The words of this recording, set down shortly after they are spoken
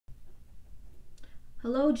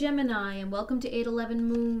Hello Gemini and welcome to 811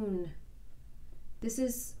 Moon. This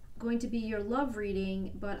is going to be your love reading,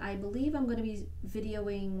 but I believe I'm going to be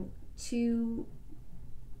videoing two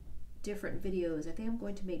different videos. I think I'm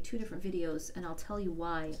going to make two different videos and I'll tell you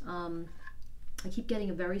why. I keep getting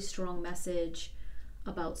a very strong message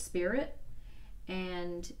about spirit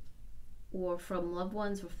or from loved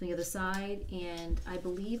ones or from the other side, and I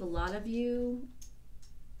believe a lot of you,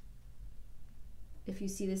 if you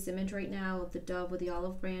see this image right now of the dove with the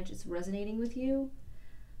olive branch, it's resonating with you.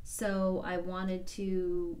 So I wanted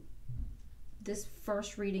to, this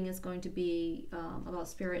first reading is going to be about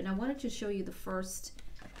spirit, and I wanted to show you the first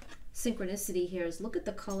synchronicity here. Is look at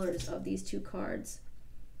the colors of these two cards,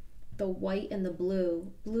 the white and the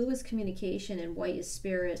blue. Blue is communication and white is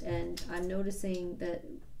spirit, and I'm noticing that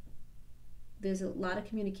there's a lot of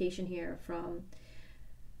communication here from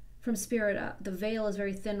spirit. The veil is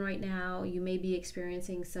very thin right now. You may be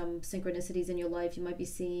experiencing some synchronicities in your life. You might be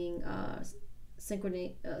seeing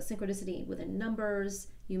synchronicity within numbers.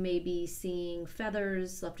 You may be seeing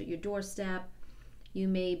feathers left at your doorstep. You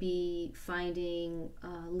may be finding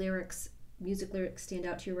music lyrics stand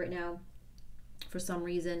out to you right now for some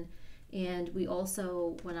reason. And we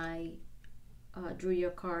also, when I drew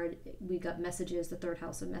your card, we got messages, the third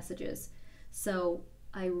house of messages. So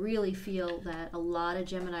I really feel that a lot of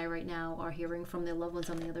Gemini right now are hearing from their loved ones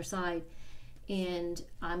on the other side, and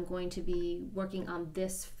I'm going to be working on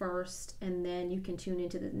this first, and then you can tune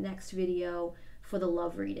into the next video for the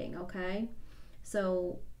love reading, okay?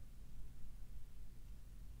 So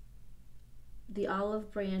the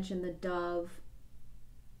olive branch and the dove,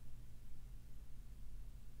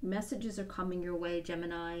 messages are coming your way,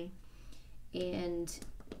 Gemini, and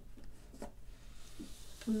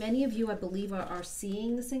many of you, I believe, are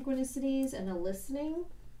seeing the synchronicities and are listening.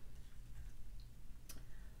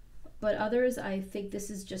 But others, I think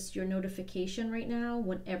this is just your notification right now.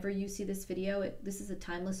 Whenever you see this video, this is a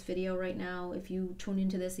timeless video right now. If you tune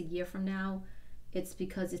into this a year from now, it's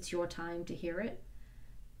because it's your time to hear it.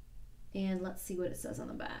 And let's see what it says on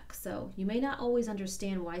the back. So you may not always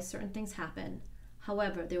understand why certain things happen.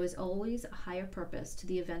 However, there is always a higher purpose to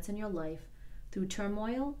the events in your life. Through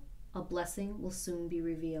turmoil, a blessing will soon be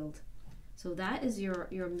revealed. So that is your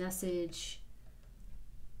message,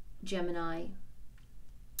 Gemini.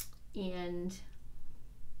 And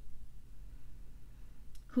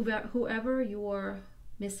whoever you're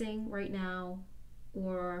missing right now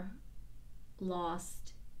or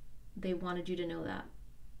lost, they wanted you to know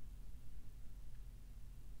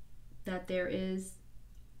that there is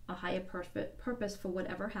a higher purpose for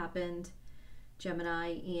whatever happened,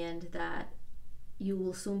 Gemini, and that you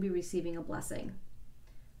will soon be receiving a blessing.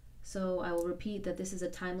 So I will repeat that this is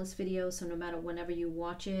a timeless video, so no matter whenever you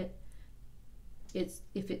watch it, if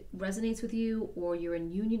it resonates with you or you're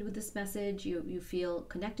in union with this message, you feel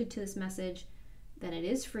connected to this message, then it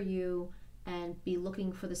is for you. And be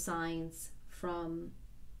looking for the signs from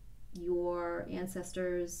your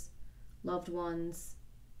ancestors, loved ones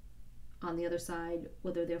on the other side,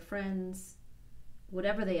 whether they're friends,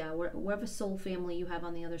 whatever they are, whatever soul family you have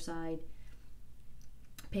on the other side.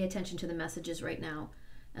 Pay attention to the messages right now,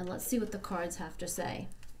 and let's see what the cards have to say.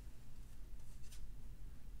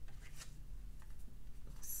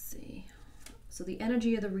 Let's see. So the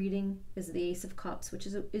energy of the reading is the Ace of Cups, which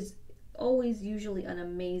is always usually an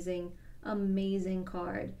amazing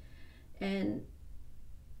card. And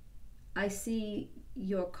I see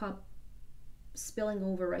your cup spilling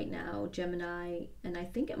over right now, Gemini, and I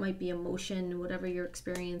think it might be emotion, whatever you're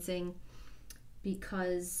experiencing,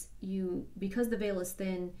 because the veil is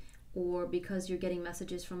thin, or because you're getting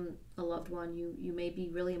messages from a loved one. You may be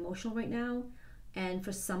really emotional right now, and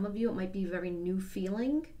for some of you it might be a very new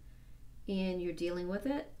feeling and you're dealing with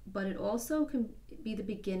it, but it also can be the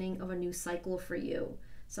beginning of a new cycle for you.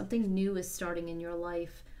 Something new is starting in your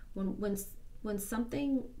life. When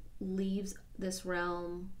something leaves this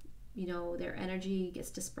realm, their energy gets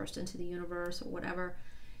dispersed into the universe or whatever,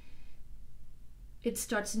 it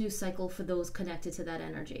starts a new cycle for those connected to that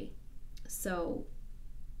energy. So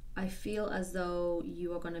I feel as though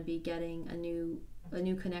you are going to be getting a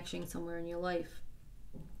new connection somewhere in your life.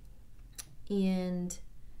 And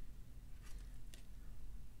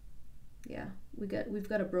yeah, we've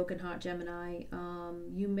got a broken heart, Gemini.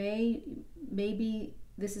 Maybe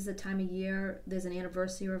this is a time of year, there's an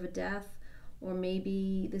anniversary of a death, or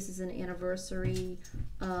maybe this is an anniversary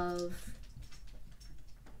of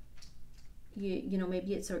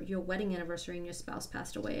maybe it's your wedding anniversary and your spouse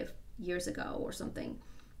passed away years ago or something,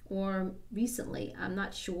 or recently. I'm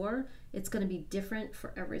not sure. It's going to be different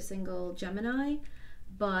for every single Gemini,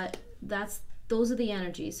 but that's those are the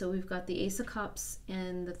energies. So we've got the Ace of Cups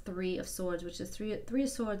and the Three of Swords, which is three of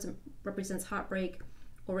Swords represents heartbreak,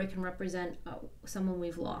 or it can represent someone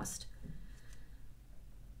we've lost.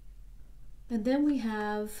 And then we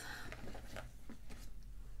have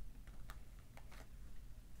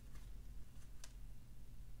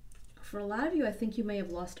for a lot of you, I think you may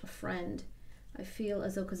have lost a friend. I feel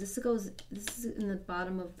as though, because this is in the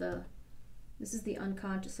bottom of this is the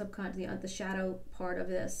unconscious, subconscious, the shadow part of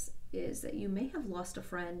this, is that you may have lost a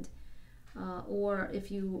friend. Or if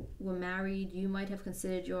you were married, you might have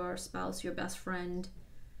considered your spouse your best friend.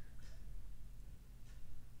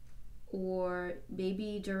 Or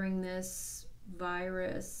maybe during this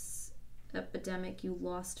virus epidemic, you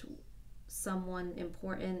lost someone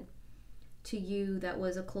important to you that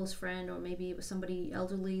was a close friend, or maybe it was somebody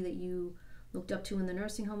elderly that you looked up to in the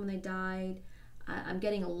nursing home and they died. I'm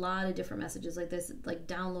getting a lot of different messages like this, like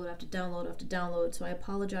download after download after download. So I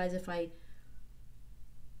apologize if I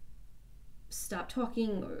stop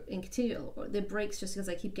talking and continue, or the breaks, just because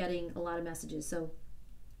I keep getting a lot of messages. So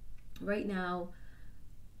right now,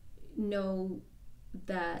 know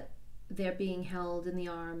that they're being held in the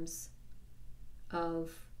arms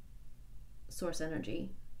of source energy.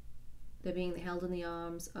 They're being held in the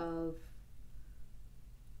arms of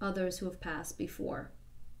others who have passed before.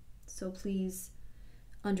 So please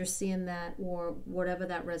understand that, or whatever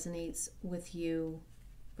that resonates with you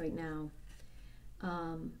right now.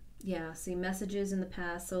 Yeah, see messages in the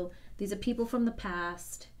past. So these are people from the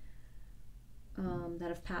past that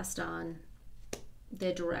have passed on.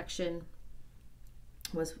 Their direction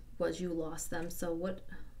was you lost them. So what?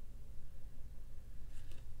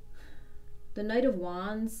 The Knight of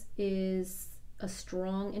Wands is a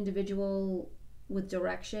strong individual with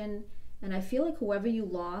direction, and I feel like whoever you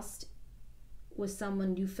lost was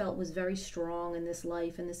someone you felt was very strong in this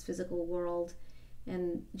life, in this physical world.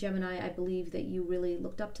 And Gemini, I believe that you really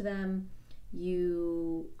looked up to them,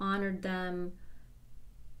 you honored them,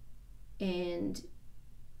 and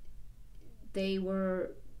they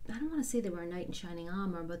were, I don't want to say they were a knight in shining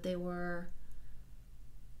armor, but they were,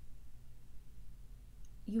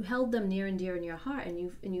 you held them near and dear in your heart,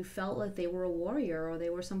 and you felt like they were a warrior, or they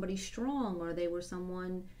were somebody strong, or they were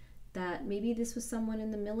someone that, maybe this was someone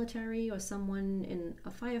in the military, or someone in a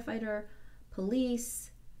firefighter,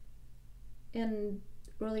 police, and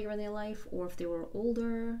earlier in their life, or if they were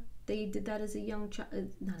older, they did that as a young child,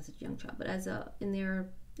 not as a young child, but as in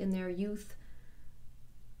their youth.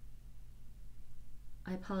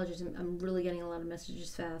 I apologize, I'm really getting a lot of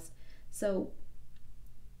messages fast. So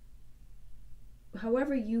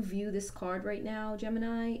however you view this card right now,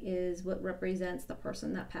 Gemini, is what represents the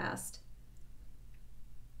person that passed.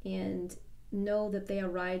 And know that they are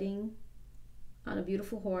riding on a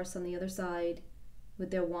beautiful horse on the other side with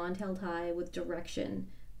their wand held high, with direction.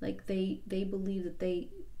 Like they believe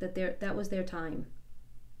that was their time.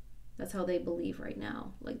 That's how they believe right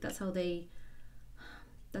now. Like that's how they're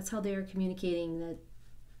communicating that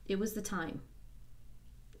it was the time.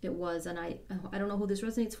 It was, and I don't know who this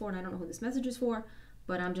resonates for, and I don't know who this message is for,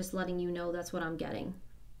 but I'm just letting you know that's what I'm getting.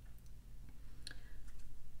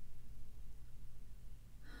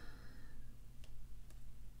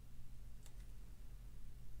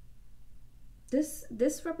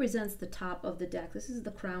 This represents the top of the deck. This is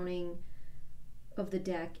the crowning of the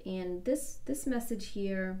deck, and this message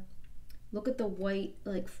here, look at the white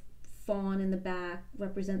like fawn in the back,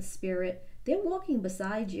 represents spirit. They're walking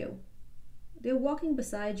beside you. They're walking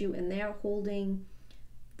beside you, and they're holding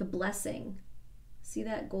the blessing. See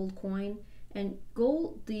that gold coin? And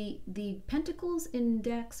gold, the pentacles in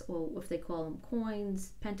decks, or if they call them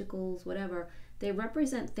coins, pentacles, whatever, they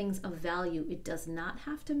represent things of value. It does not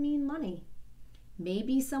have to mean money.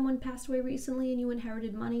 Maybe someone passed away recently and you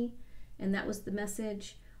inherited money, and that was the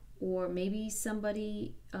message. Or maybe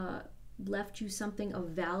somebody left you something of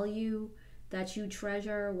value that you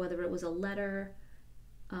treasure, whether it was a letter,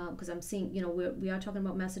 because I'm seeing, we are talking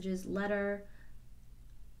about messages, letter,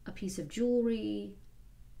 a piece of jewelry.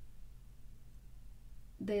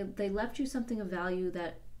 They left you something of value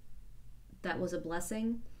that was a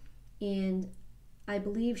blessing, and I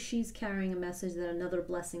believe she's carrying a message that another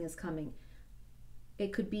blessing is coming.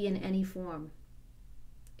 It could be in any form.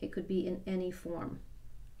 It could be in any form.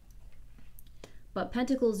 But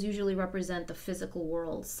pentacles usually represent the physical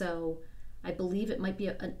world, so I believe it might be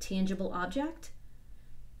a tangible object,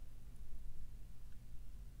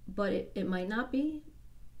 but it might not be.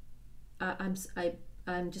 I'm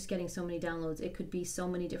just getting so many downloads. It could be so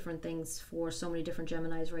many different things for so many different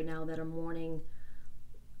Geminis right now that are mourning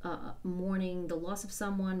the loss of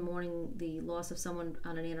someone, mourning the loss of someone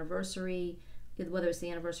on an anniversary. whether it's the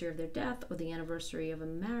anniversary of their death or the anniversary of a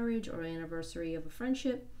marriage or anniversary of a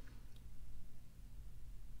friendship.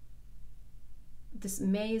 This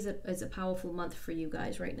May is a powerful month for you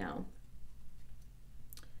guys right now.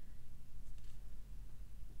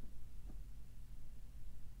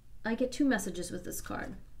 I get two messages with this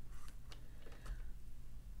card.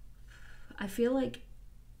 I feel like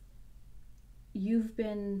you've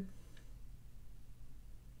been,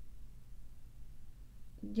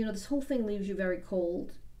 this whole thing leaves you very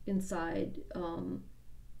cold inside.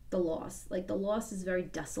 The loss, like the loss is very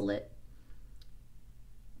desolate.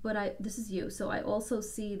 But this is you, so I also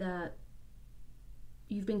see that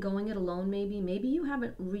you've been going it alone. Maybe you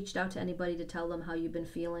haven't reached out to anybody to tell them how you've been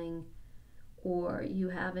feeling, or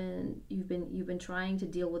you've been trying to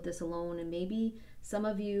deal with this alone. And maybe some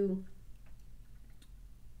of you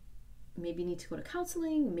maybe need to go to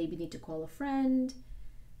counseling, maybe need to call a friend,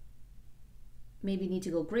 maybe need to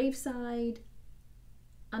go graveside.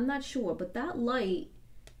 I'm not sure, but that light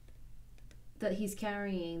that he's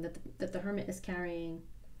carrying, that the Hermit is carrying,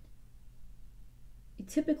 it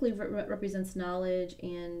typically represents knowledge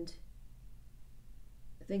and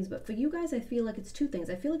things. But for you guys, I feel like it's two things.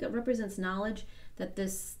 I feel like it represents knowledge, that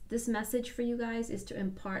this message for you guys is to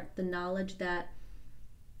impart the knowledge that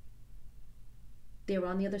they're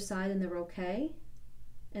on the other side and they're okay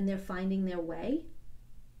and they're finding their way,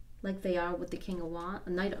 like they are with the King of Wands,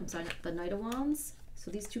 the Knight of Wands. So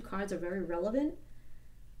these two cards are very relevant.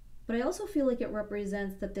 But I also feel like it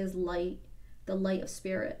represents that there's light, the light of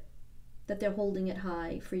spirit, that they're holding it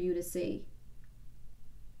high for you to see.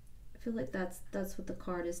 I feel like that's what the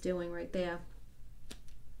card is doing right there.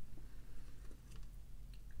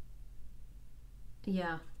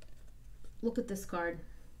 Yeah. Look at this card.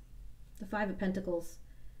 The Five of Pentacles.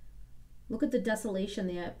 Look at the desolation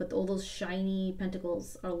there, but all those shiny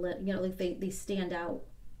pentacles are lit, like they stand out.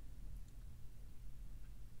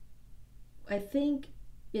 I think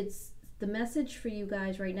it's the message for you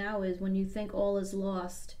guys right now is when you think all is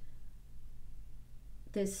lost,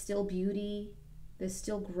 there's still beauty, there's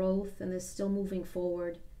still growth, and there's still moving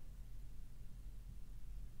forward.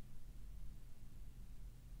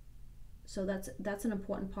 So that's an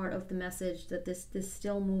important part of the message, that this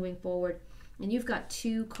still moving forward. And you've got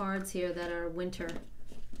two cards here that are winter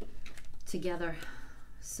together.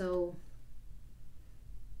 So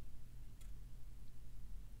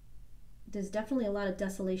there's definitely a lot of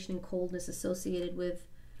desolation and coldness associated with,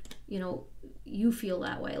 you feel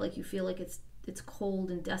that way. Like you feel like it's cold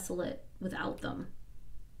and desolate without them.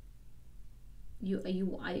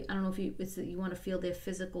 I don't know if it's that you want to feel their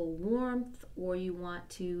physical warmth, or you want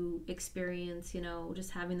to experience, just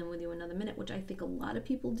having them with you another minute, which I think a lot of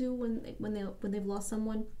people do when they've lost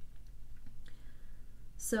someone.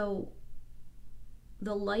 So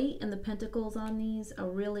the light and the pentacles on these are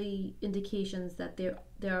really indications that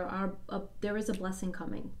there is a blessing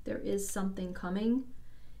coming. There is something coming,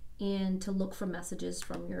 and to look for messages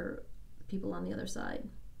from your people on the other side.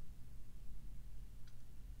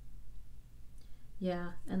 Yeah,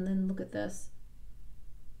 and then look at this.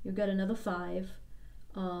 You've got another 5.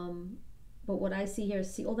 But what I see here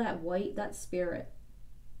is, see all that white, that spirit.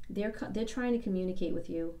 They're trying to communicate with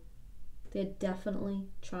you. They're definitely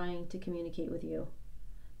trying to communicate with you.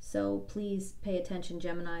 So please pay attention,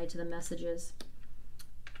 Gemini, to the messages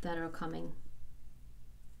that are coming.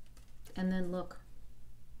 And then look.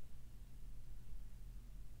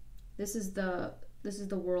 This is the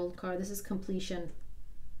World card. This is completion.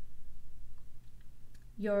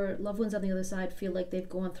 Your loved ones on the other side feel like they've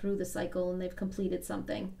gone through the cycle and they've completed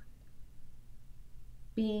something.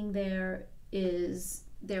 Being there is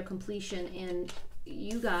their completion, and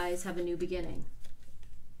you guys have a new beginning.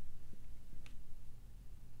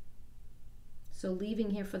 So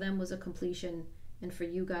leaving here for them was a completion, and for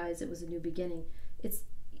you guys it was a new beginning. It's,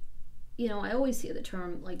 I always hear the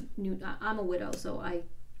term like new. I'm a widow, so I'm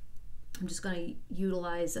just going to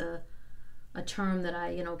utilize a term that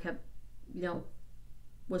I kept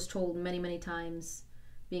was told many times,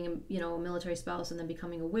 being a military spouse and then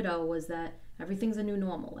becoming a widow, was that everything's a new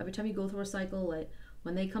normal. Every time you go through a cycle, like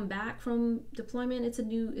when they come back from deployment, it's a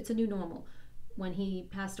new normal. When he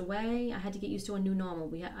passed away, I had to get used to a new normal.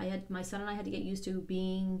 My son and I had to get used to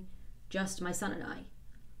being just my son and I,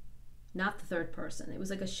 not the third person. It was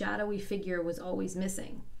like a shadowy figure was always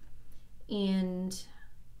missing. And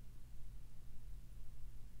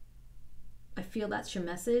I feel that's your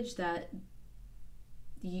message, that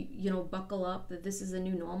buckle up, that this is a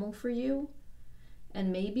new normal for you.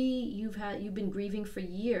 And maybe you've been grieving for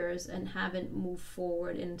years and haven't moved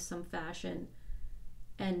forward in some fashion,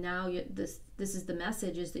 and now this is the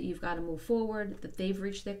message, is that you've got to move forward, that they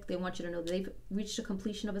want you to know that they've reached a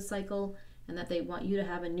completion of a cycle, and that they want you to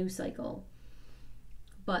have a new cycle,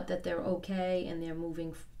 but that they're okay and they're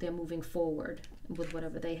moving forward with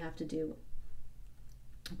whatever they have to do.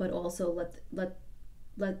 But also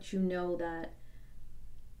let you know that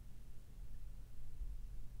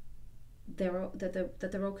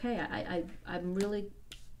they're okay. I'm really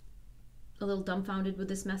a little dumbfounded with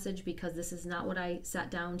this message, because this is not what I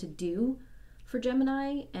sat down to do for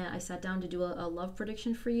Gemini, and I sat down to do a love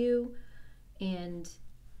prediction for you, and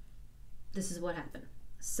this is what happened.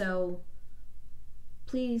 So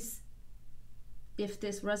please, if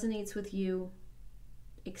this resonates with you,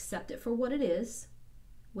 accept it for what it is,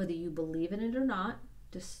 whether you believe in it or not.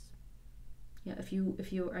 Just, you know, if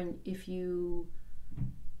you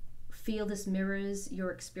feel this mirrors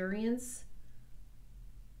your experience,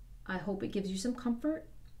 I hope it gives you some comfort.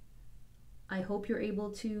 I hope you're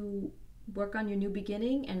able to work on your new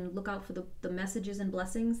beginning and look out for the messages and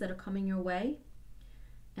blessings that are coming your way,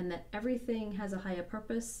 and that everything has a higher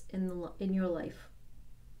purpose in your life.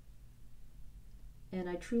 And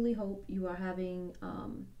I truly hope you are having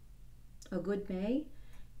a good May,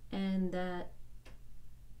 and that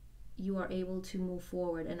you are able to move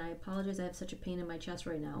forward. And I apologize, I have such a pain in my chest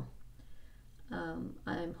right now.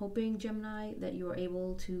 I'm hoping, Gemini, that you are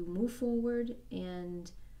able to move forward and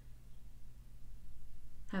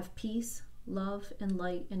have peace, love, and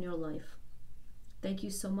light in your life. Thank you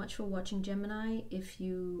so much for watching, Gemini. If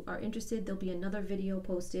you are interested, there'll be another video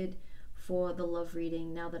posted for the love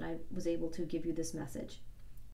reading now that I was able to give you this message.